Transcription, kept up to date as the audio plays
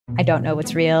I don't know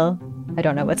what's real. I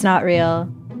don't know what's not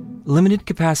real. Limited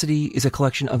Capacity is a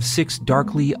collection of 6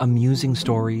 darkly amusing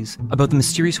stories about the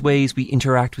mysterious ways we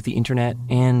interact with the internet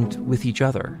and with each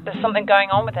other. There's something going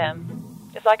on with him.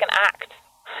 It's like an act.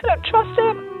 I don't trust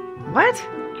him. What?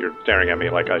 You're staring at me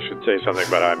like I should say something,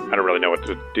 but I don't really know what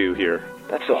to do here.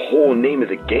 That's the whole name of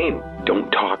the game. Don't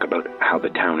talk about how the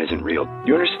town isn't real.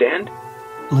 You understand?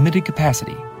 Limited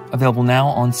Capacity. Available now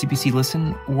on CBC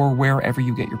Listen or wherever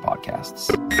you get your podcasts.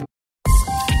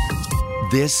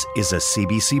 This is a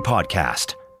CBC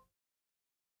podcast.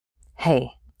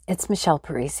 Hey, it's Michelle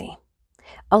Parise.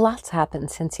 A lot's happened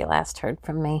since you last heard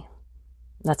from me.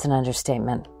 That's an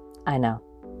understatement, I know.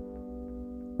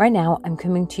 Right now, I'm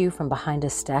coming to you from behind a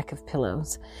stack of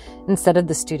pillows instead of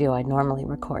the studio I normally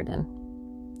record in.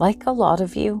 Like a lot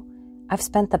of you, I've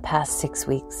spent the past 6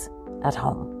 weeks at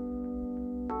home.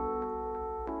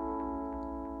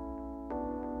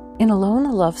 In Alone,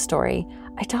 a Love Story,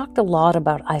 I talked a lot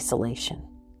about isolation,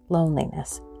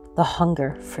 loneliness, the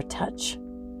hunger for touch.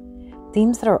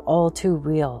 Themes that are all too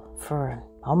real for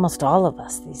almost all of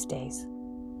us these days.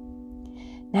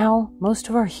 Now, most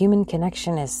of our human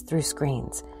connection is through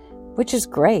screens, which is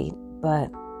great,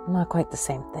 but not quite the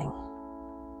same thing.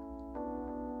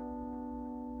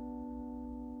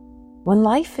 When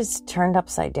life is turned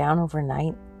upside down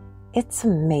overnight, it's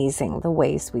amazing the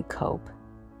ways we cope.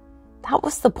 That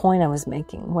was the point I was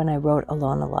making when I wrote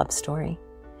Alone, a Love Story.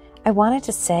 I wanted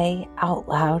to say out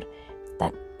loud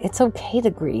that it's okay to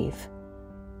grieve.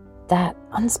 That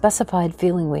unspecified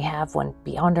feeling we have when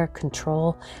beyond our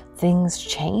control things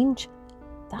change,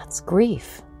 that's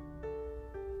grief.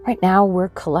 Right now, we're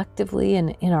collectively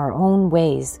and in our own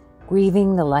ways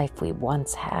grieving the life we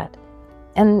once had.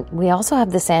 And we also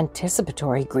have this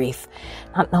anticipatory grief,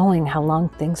 not knowing how long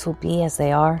things will be as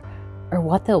they are or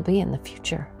what they'll be in the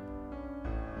future.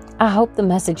 I hope the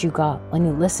message you got when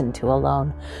you listened to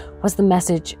Alone was the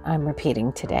message I'm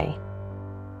repeating today.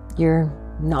 You're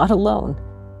not alone.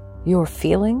 Your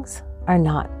feelings are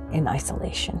not in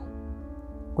isolation.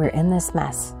 We're in this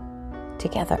mess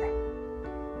together.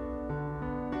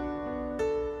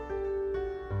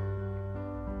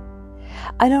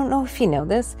 I don't know if you know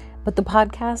this, but the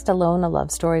podcast Alone, a Love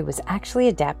Story was actually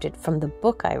adapted from the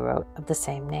book I wrote of the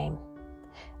same name.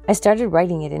 I started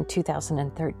writing it in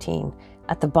 2013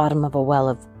 at the bottom of a well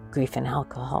of grief and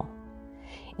alcohol.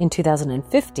 In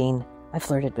 2015, I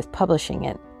flirted with publishing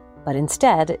it, but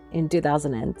instead, in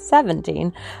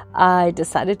 2017, I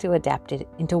decided to adapt it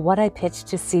into what I pitched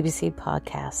to CBC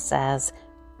Podcasts as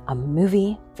a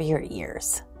movie for your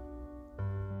ears.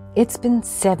 It's been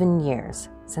 7 years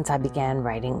since I began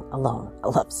writing Alone, a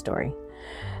Love Story.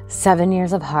 7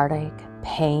 years of heartache,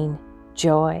 pain,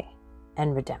 joy,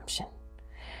 and redemption.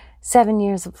 7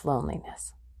 years of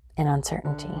loneliness and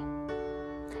uncertainty.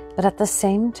 But at the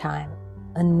same time,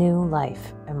 a new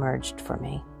life emerged for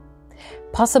me.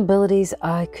 Possibilities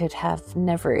I could have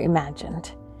never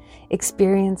imagined.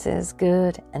 Experiences,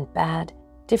 good and bad,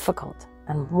 difficult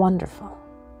and wonderful.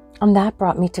 And that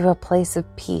brought me to a place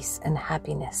of peace and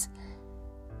happiness,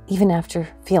 even after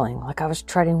feeling like I was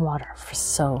treading water for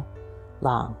so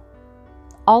long.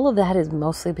 All of that is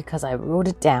mostly because I wrote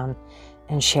it down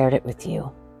and shared it with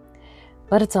you.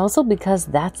 But it's also because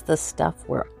that's the stuff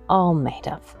we're all made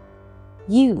of.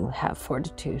 You have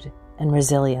fortitude and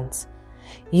resilience.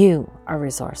 You are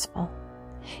resourceful.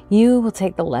 You will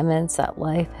take the lemons that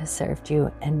life has served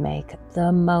you and make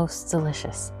the most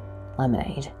delicious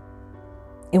lemonade.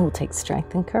 It will take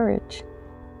strength and courage,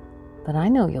 but I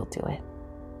know you'll do it.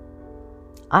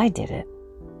 I did it.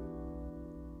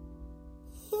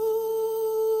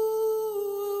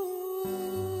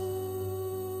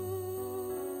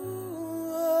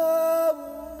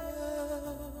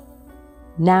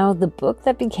 Now, the book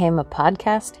that became a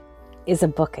podcast is a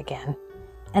book again.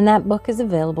 And that book is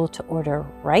available to order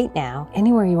right now,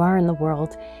 anywhere you are in the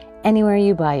world, anywhere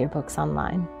you buy your books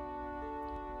online.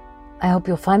 I hope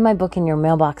you'll find my book in your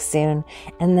mailbox soon,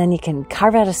 and then you can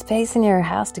carve out a space in your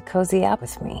house to cozy up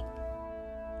with me.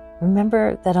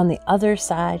 Remember that on the other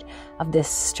side of this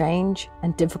strange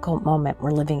and difficult moment we're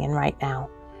living in right now,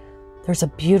 there's a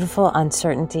beautiful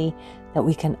uncertainty that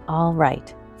we can all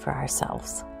write for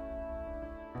ourselves.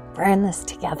 We're in this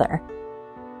together.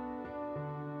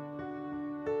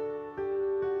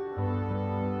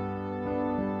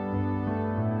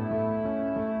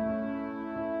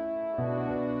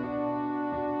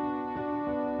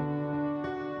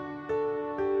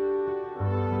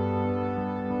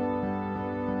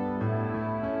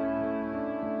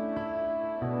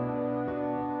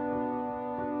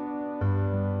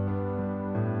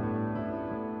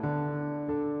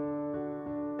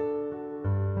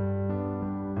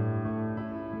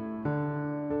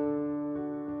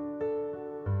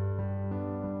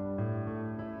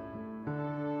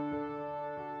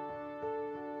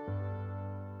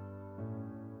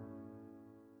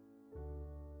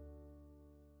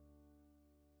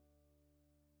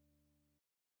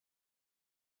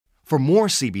 For more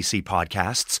CBC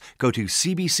podcasts, go to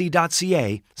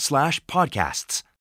cbc.ca/podcasts.